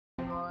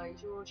Hey,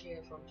 George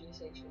here from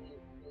GSH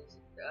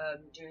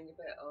doing a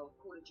bit of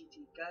Call of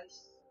Duty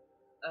Ghosts.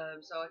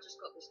 So I just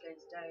got this game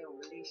today on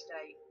release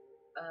date,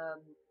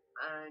 and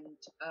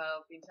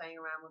I've been playing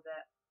around with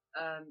it,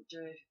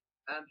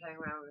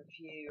 playing around with a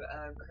few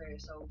career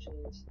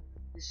soldiers.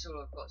 This is all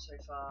I've got so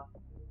far,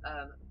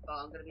 but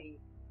I'm going to be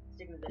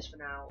sticking with this for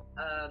now.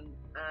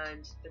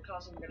 And the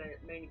class I'm going to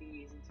mainly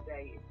be using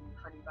today is the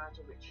Honey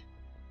Badger, which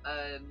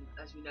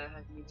as we know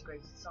has an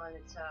integrated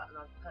silencer,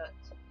 and I've put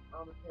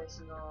armor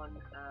piercing on,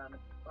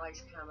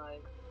 ice camo,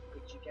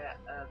 which you get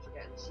for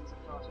getting the season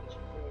pass, which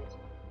I did,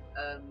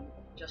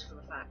 just for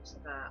the fact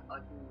that I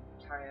can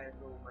carry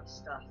over all my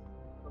stuff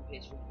from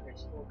PS3 to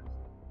PS4, because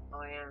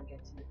I am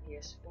getting the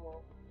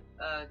PS4.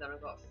 Then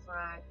I've got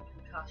frag,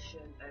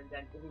 concussion, and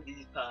then all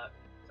these perks.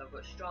 So I've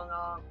got strong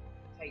arm,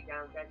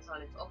 takedown, dead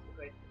silence, off the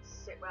grid,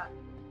 sit rep,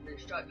 and then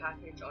strike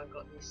package. I've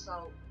got the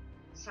assault,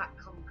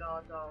 Satcom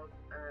Guard Dog,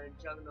 and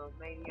Juggernaut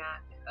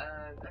Maniac.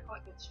 They're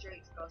quite good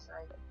streaks, I've got to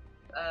say.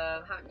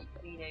 Haven't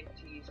been able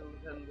to use all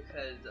of them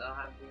because I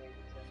haven't been able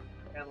to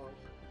get them all.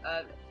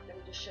 Let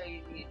me just show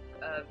you the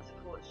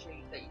support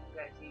streak that you can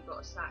get. So you've got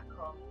a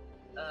Satcom,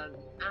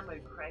 ammo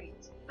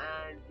crate,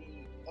 and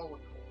the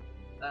Oracle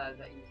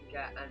that you can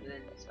get, and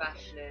then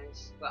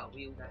Specialist. Well,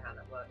 we all know how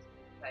that works.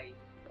 We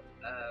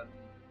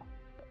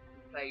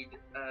played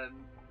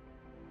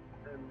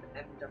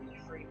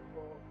MW3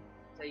 before.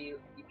 So you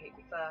pick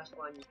your first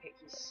one, you pick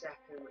your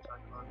second, which I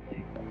can't do,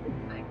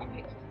 and you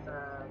pick your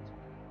third.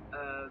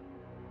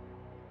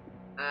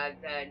 And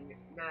then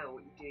now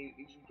what you do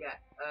is you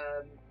get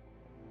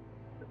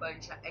the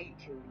bonus at 8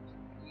 kills.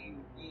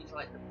 You use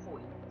like the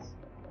points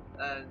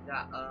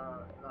that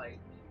are like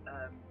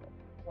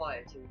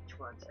required to each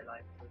one. So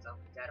like for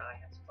example, Deadeye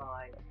has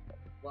 5,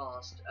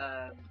 whilst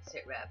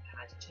SitRep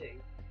has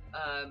 2,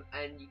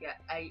 and you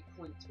get 8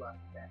 points worth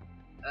of it.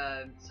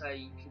 So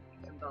you can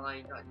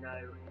combine, I don't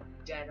know,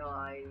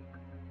 Deadeye,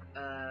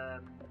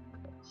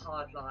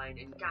 Hardline,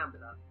 and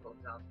Gambler, for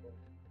example.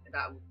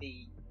 That would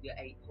be your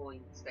 8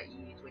 points that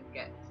you use when you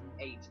get from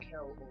 8th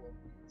kill or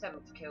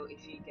 7th kill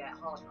if you get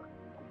Hardline,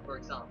 for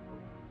example.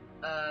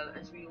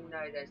 As we all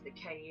know, there's the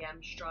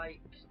KEM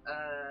strike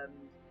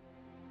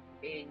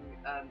in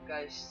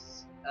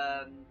Ghosts,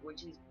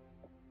 which is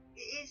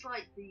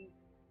like the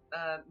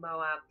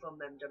Moab from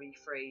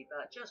MW3,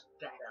 but just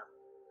better.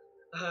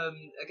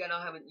 Again,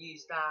 I haven't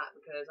used that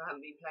because I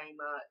haven't been playing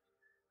much.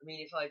 I mean,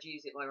 if I'd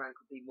used it, my rank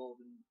would be more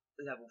than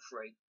level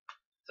 3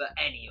 for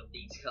any of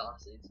these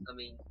classes. I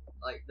mean,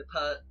 like the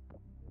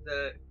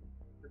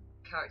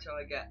character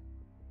I get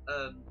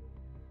a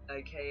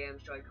KM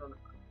strike on,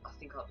 I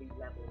think I'll be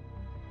level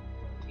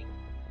 14.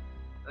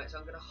 Right, so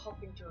I'm gonna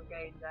hop into a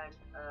game then.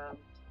 I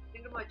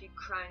think I might do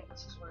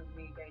Cranks as one of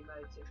the new game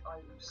modes. If I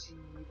will see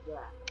you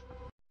there.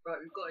 Right,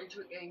 we've got into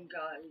a game,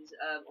 guys,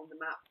 on the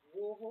map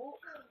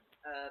Warhawk.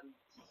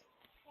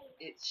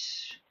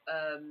 It's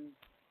I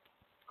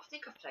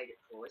think I've played it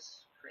before.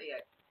 It's pretty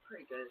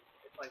good.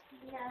 If I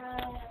can.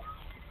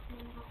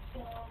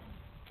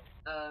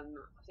 I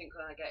think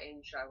when I get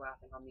in straight away, I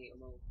think I'll mute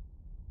them all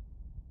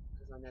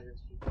because I know there's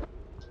a few people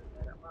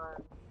there that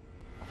one.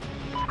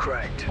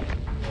 Cracked.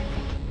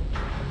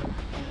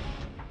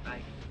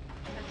 Right.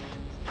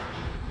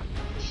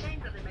 It's a shame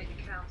that they make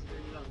the counters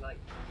really long. Like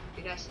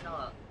in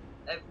SNR,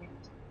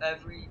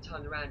 every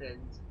time the round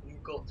ends,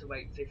 you've got to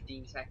wait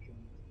 15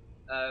 seconds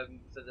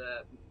for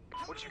the.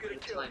 What you gonna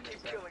kill?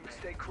 Keep killing.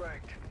 Stay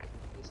cracked.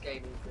 This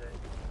game is good.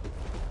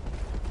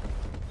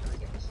 Trying to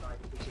get the slide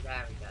into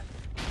there again.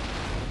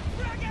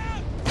 Frag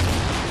out!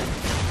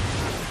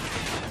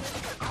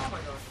 Oh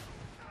my god.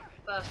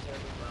 First turn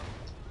as well.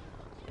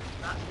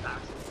 That's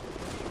embarrassing.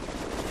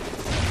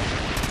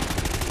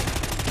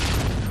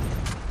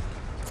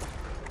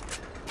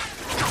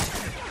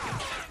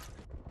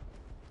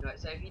 Right,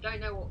 so if you don't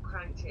know what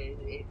Cranked is,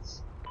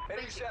 it's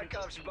basically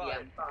just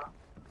EDM, but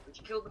if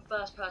you kill the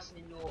first person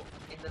in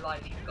the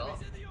life you've got,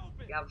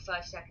 you have a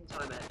 30-second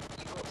timer.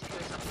 You've got to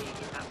kill something in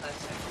that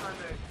 30-second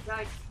timer. If you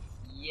don't,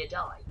 you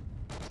die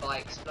by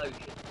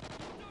explosion.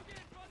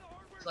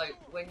 So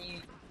when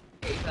you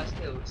get your first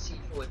kill,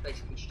 C4 is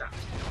basically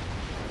strapped.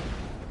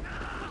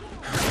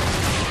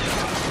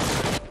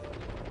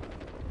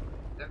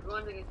 If you're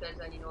wondering if there's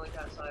any noise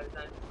outside, I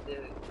don't do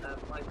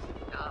mind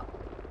picking it up.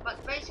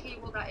 But basically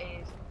what that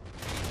is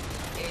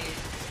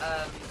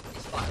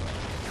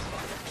fireworks.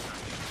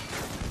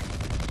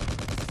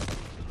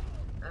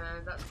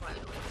 And that's quite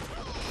annoying.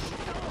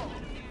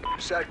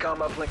 Satcom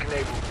uplink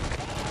enabled.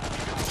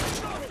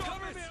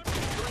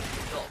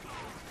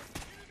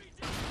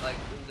 Like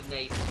in the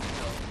Navy.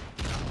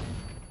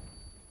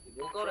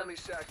 We've all got Friendly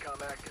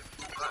Satcom active.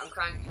 Right, I'm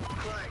cranked.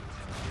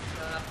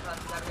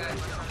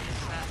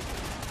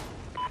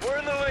 We're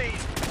in the lead.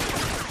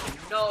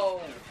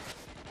 No!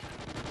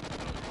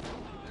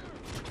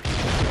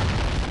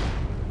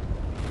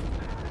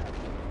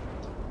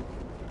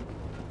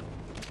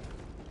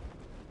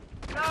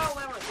 No,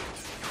 where was it?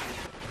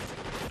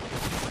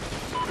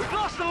 We've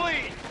lost the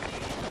lead.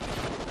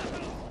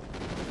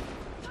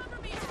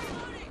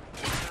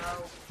 No.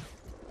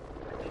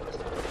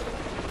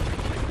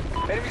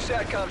 Enemy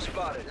SATCOM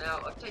spotted.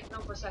 Now, I've taken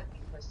off my second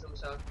pistol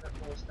so I can put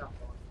more stuff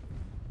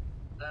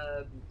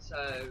on.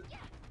 So,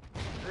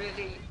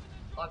 really,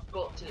 I've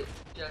got to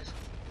just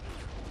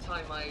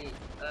time my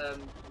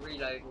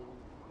reloading,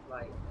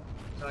 like,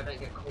 so I don't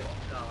get caught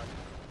off guard.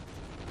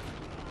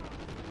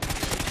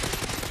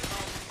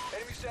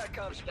 Enemy SATCOM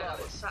Don't know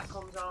spotted. what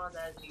SATCOMs are,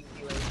 there's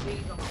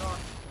UAVs, oh my god.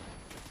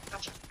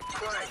 Gotcha.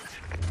 Right.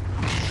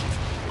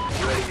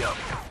 Ready up.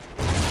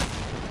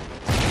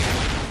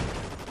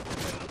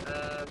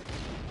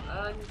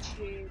 And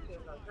two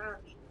kills on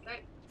crouch. Okay,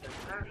 let's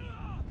go crouch.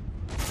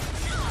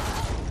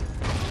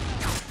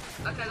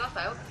 Okay, that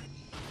failed.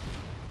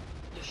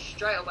 Just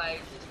straight away,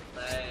 just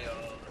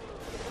failed.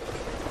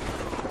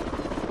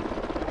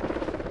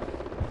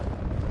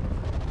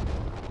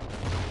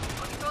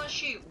 I can try and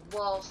shoot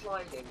while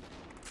sliding.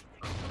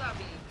 I thought that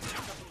would be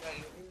something that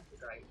you would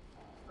integrate.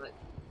 Like,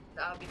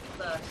 that would be the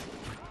first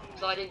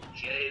sliding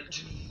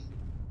shoot.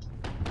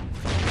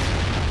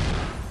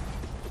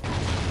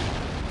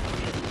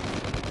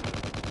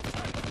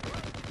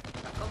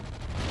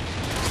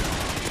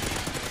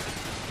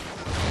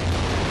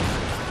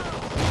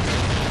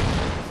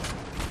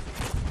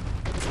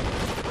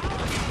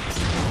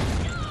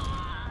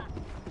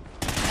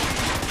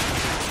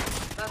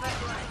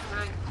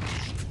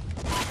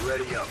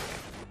 Ready up.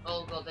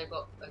 Oh god, they've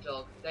got a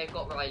dog. They've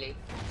got Riley.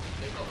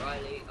 They've got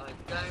Riley. I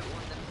don't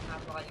want them to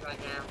have Riley right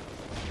now.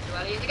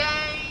 Riley in the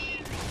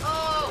game!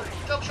 Oh!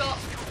 Dog shot!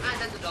 And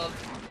then the dog.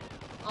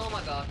 Oh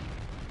my god.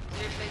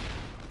 Seriously?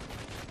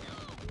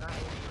 That is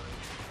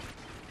nice.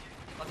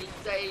 I've been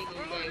days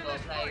and days while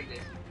playing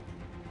this.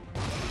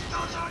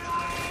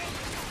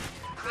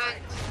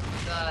 Right.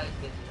 That is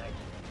busy, like.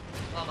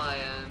 Well, my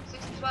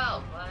 6 and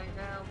 12 right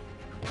now.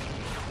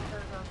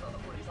 I've got a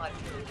 45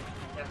 kills.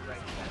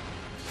 Decorated.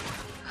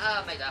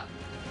 Made that.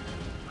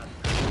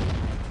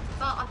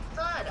 But I'm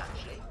third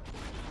actually.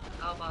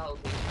 Out of my whole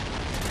team.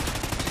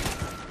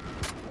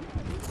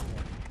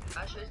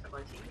 Actually, it's not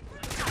my team.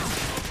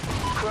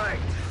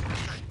 Cranked.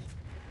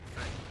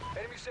 Right.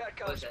 Enemy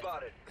SATCOM Okay.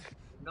 spotted.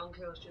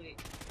 Non-kill streak.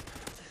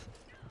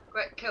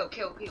 Great, kill. Oh,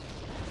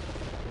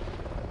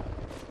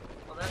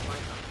 there's my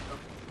time.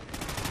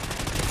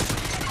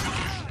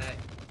 Okay.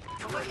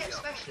 I'm gonna get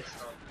specialist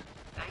on.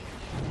 Thank you.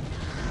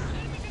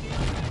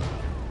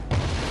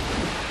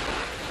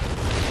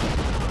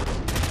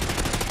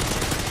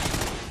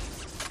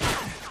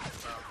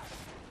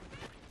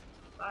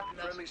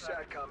 Friendly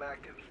SATCOM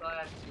active.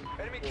 But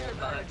Enemy care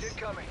package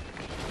incoming.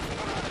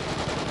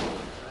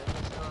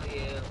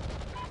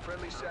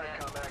 Friendly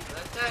SATCOM active.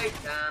 Let's go,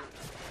 damn.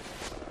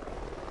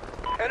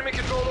 Enemy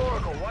controlled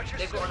Oracle. Watch your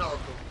They've got an six.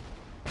 Oracle.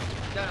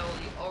 Don't know what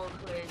the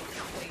Oracle is.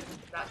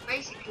 That's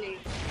basically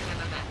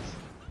MMS.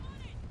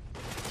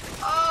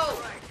 Oh!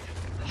 I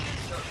should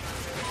have dropped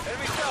that.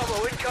 Enemy salvo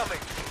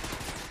incoming.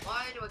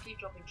 Why do I keep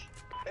dropping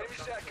Enemy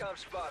SATCOM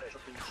spotted.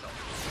 dropping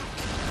shots?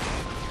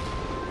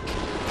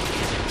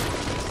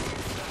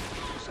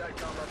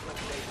 SATCOM up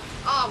eliminated.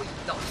 Oh, we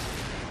lost.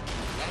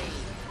 Dang.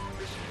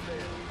 Mission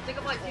failed. I think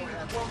I might do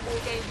one more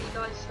game for you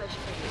guys,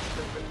 especially if it's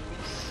the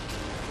release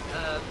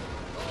of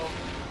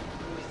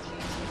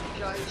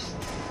Ghosts. I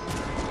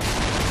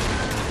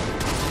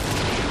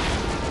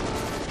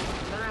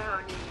don't know how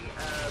many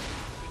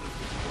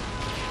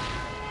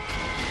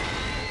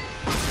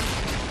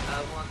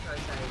what I'm trying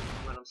to say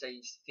when I'm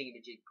saying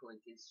thingamajig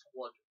points is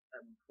squad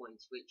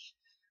points, which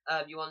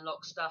you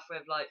unlock stuff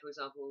with, like for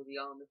example the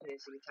armor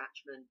piercing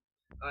attachment.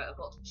 Alright, I've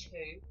got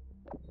 2,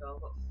 so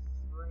I've got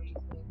 3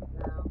 things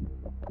now.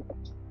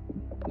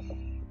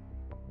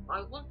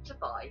 I want to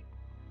buy.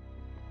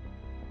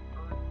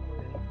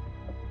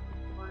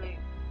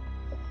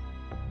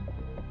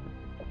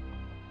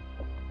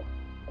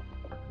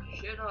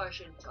 Should or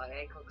shouldn't I?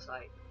 ACOG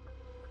site.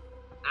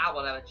 Ah,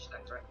 whatever, just go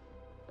for it.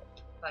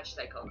 Purchase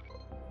ACOG.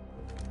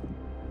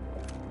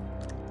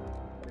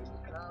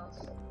 Business class.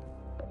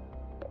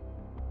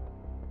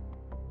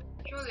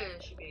 Surely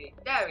there should be.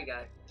 There we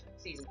go.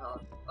 Season pass.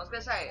 I was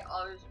gonna say,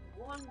 I was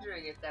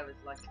wondering if there was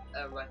like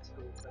a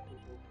reticle for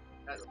people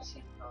that got the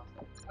season pass.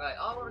 Right,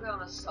 I want to go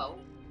on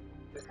assault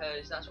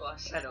because that's what I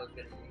said I was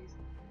gonna use,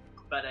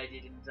 but I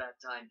didn't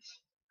that time.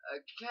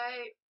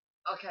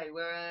 Okay,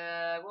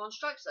 we're on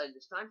Strike Zone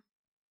this time.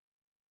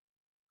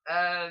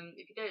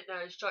 If you don't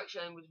know, Strike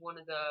Zone was one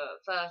of the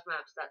first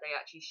maps that they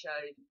actually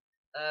showed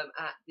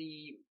at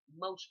the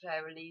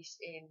multiplayer release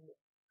in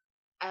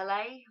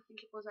LA. I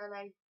think it was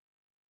LA.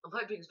 I'm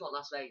hoping it's not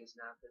Las Vegas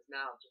now, because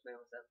now I've just made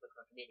myself look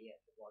like an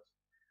idiot if it was.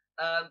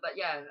 But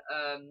yeah,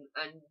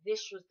 and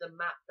this was the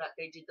map that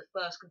they did the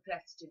first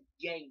competitive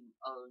game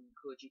on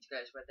Call of Duty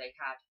Ghosts, where they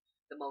had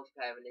the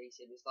multiplayer release.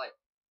 It was like,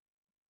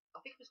 I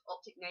think it was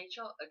Optic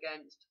Nature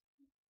against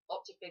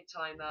Optic Big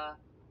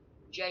Timer,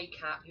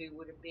 JCap, who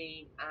would have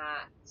been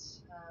at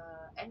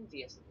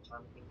Envious at the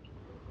time, I think.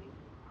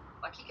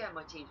 I keep getting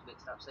my teams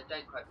mixed up, so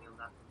don't quote me on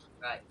that.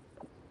 Right,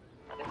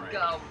 let's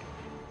go.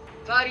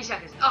 30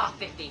 seconds. Ah,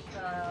 15.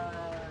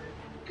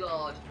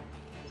 God.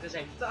 I was gonna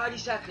say 30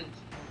 seconds.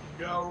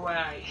 No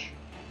way.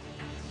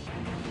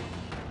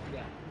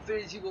 Yeah.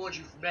 Infinity Ward,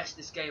 you've messed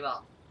this game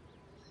up.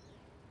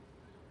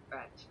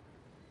 Right.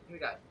 Here we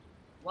go.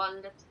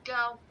 One, let's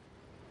go.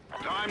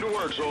 Time to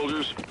work,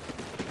 soldiers.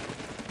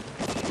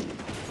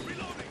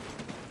 Reloading.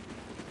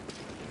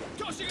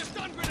 Tossing a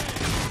stun grenade.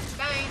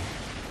 Bang.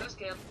 First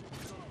kill.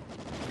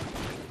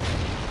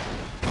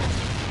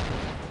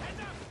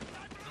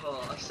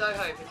 Oh, I so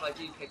hope if I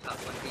do pick up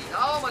one of these.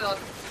 Oh my god.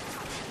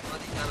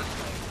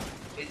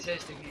 It's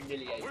just to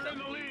humiliate We're in the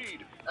somebody.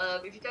 lead.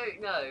 If you don't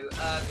know,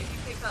 if you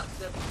pick up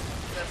the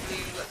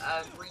blue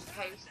green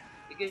case,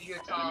 it gives you a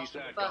Enemy task. The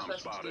SATCOM first person to do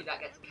spotted. that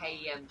gets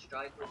KEM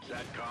strike, which is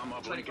SATCOM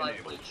uplink 25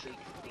 enabled. point streak.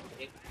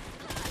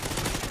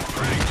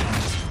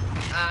 Cranked.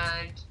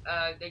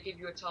 And they give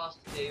you a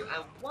task to do,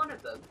 and one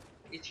of them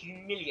is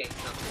humiliate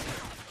somebody.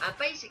 And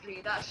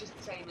basically, that's just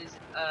the same as,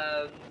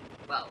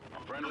 well,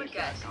 Friendly I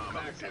guess in the SATCOM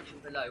comment active. section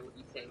below what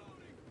you think.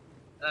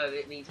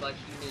 It means by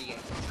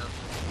humiliating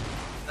something.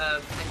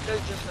 And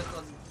don't just look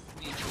on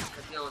YouTube,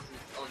 because the answer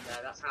is on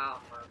there. That's how I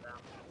found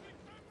out.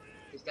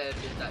 Instead of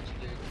just actually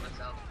doing it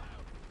myself.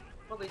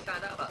 Probably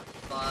found out about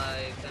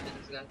 5-10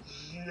 minutes ago.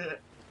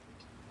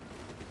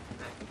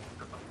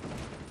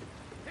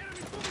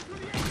 Enemy moving through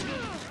the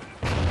area.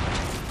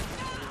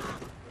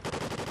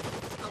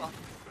 Come on.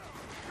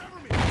 Cover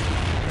me.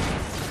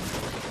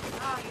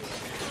 Ah, you...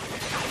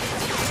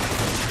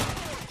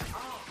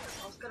 Oh,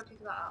 I was gonna pick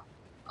that up.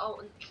 Oh,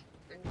 and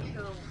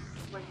kill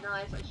my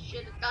knife. I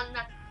should have done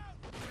that.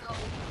 Oh,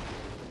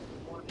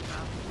 I want to pick that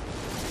up.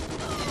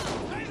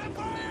 Laser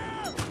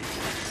fire.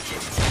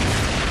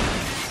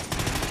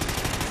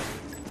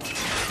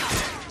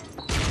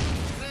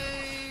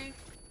 Move.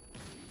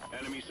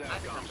 Enemy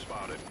SATCOM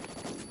spotted.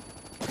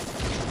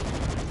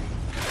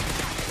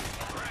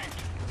 Cranked.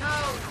 No,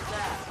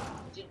 there.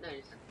 Didn't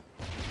notice it.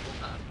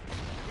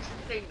 This is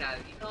the thing now.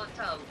 You can't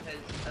tell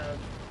because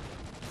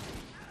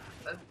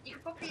you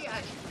can probably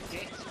actually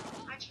predict.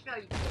 Actually, no,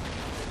 you can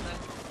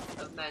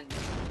of men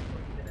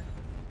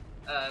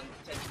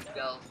potentially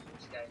girls in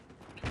this game.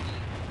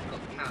 You've got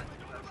the character.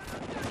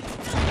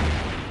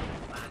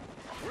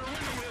 We're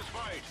winning this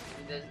fight.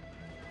 And then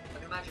I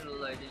can imagine a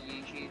load of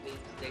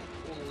YouTubers, they've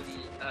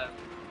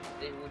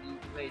already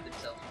made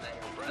themselves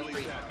Friendly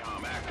free.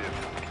 SATCOM active.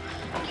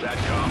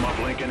 SATCOM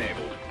uplink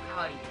enabled.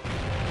 Hi.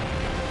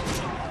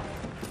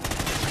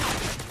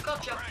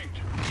 Gotcha. Cranked.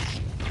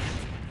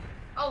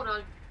 Hold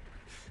on.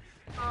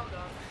 Hold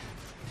on.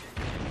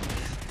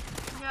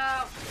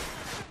 No.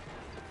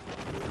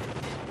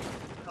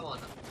 Come on.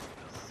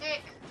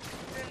 Sick.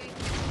 Really?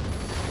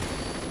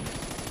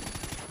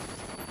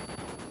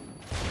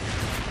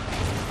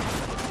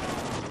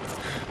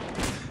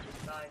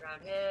 Guy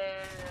around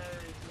here.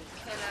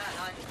 Killer, and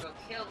I just got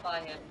killed by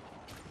him.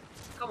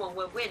 Come on,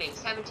 we're winning.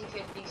 70,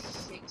 50,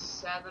 6,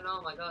 7.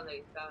 Oh my god,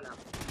 they fell now.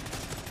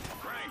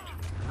 Cranked.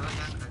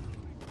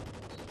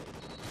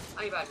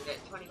 I'm about to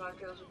get 25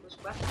 kills with this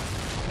weapon.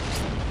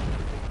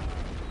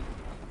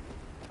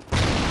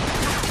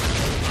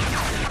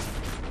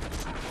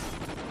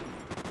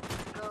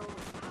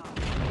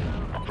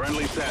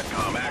 Friendly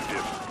SATCOM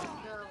active.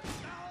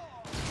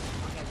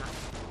 Okay, nice.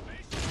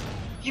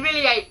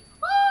 Humiliate!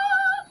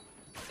 Ah!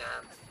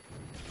 Damn.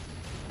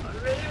 I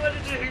really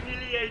wanted to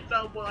humiliate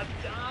someone.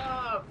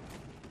 Damn!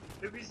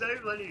 It'd be so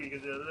funny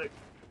because look,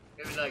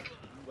 it'd be like,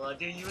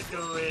 what are you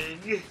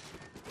doing?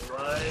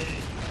 Why?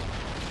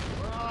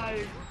 Why are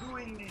you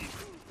doing this?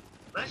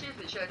 Imagine if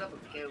it showed up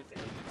and killed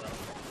him.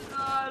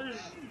 Well, no.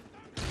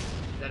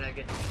 Then I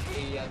get to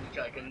see and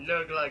I can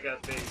look like a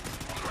pig.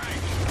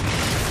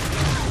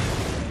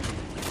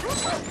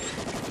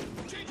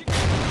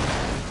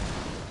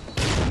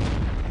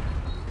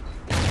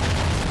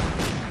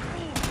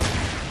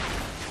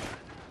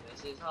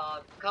 This is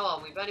hard. Come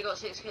on, we've only got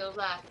 6 kills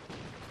left.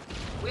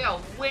 We are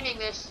winning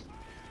this.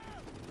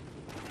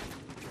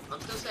 I'm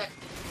still sick.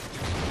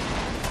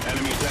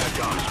 Enemy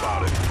SATCOM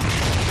spotted.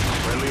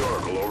 Friendly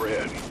Oracle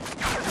overhead.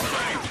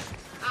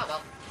 Oh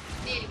well,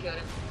 nearly killed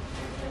him.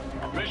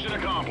 Mission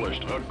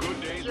accomplished. A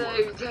good day's So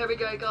work. there we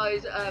go,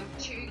 guys.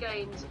 2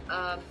 games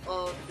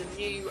of the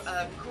new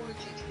Call of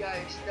Duty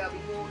Ghost. There'll be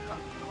more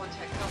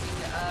content coming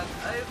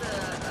over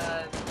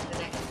the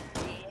next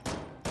year.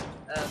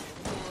 Of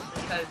course,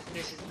 because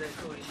this is the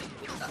Call of Duty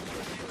we're stuck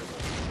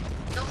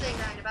with. Not saying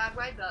that in a bad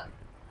way, but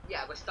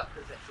yeah, we're stuck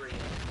with it for a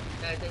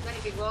year. If there's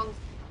anything wrong,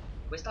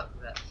 we're stuck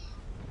with it.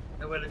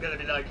 And we're gonna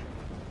be like,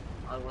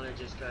 I want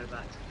to just go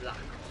back to Black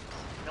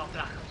Ops, not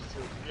Black Ops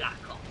 2,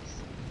 Black Ops.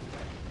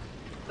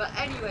 But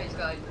anyways,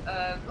 guys,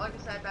 like I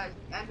said, that's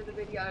the end of the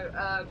video.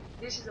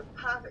 This is a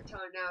perfect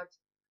time now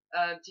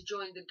to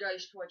join the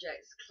Ghost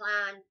Project's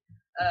clan,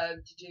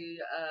 to do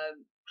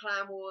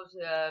Clan Wars.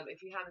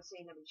 If you haven't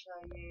seen, let me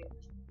show you.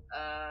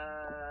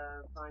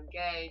 Find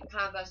game,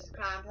 Clan versus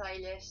Clan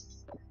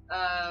playlists.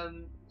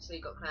 So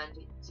you've got Clan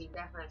Team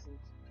Deathmatch and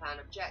Clan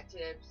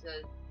Objectives.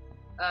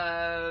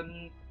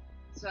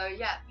 So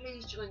yeah,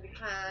 please join the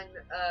clan.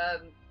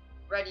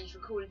 Ready for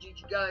Call of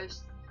Duty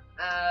Ghost.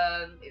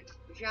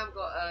 If you haven't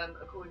got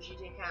a Call of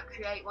Duty account,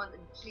 create one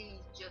and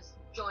please just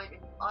join,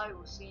 and I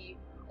will see you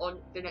on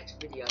the next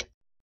video.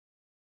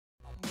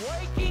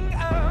 Waking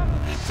up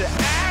to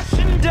ash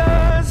and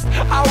dust,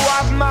 I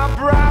wipe my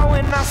brow.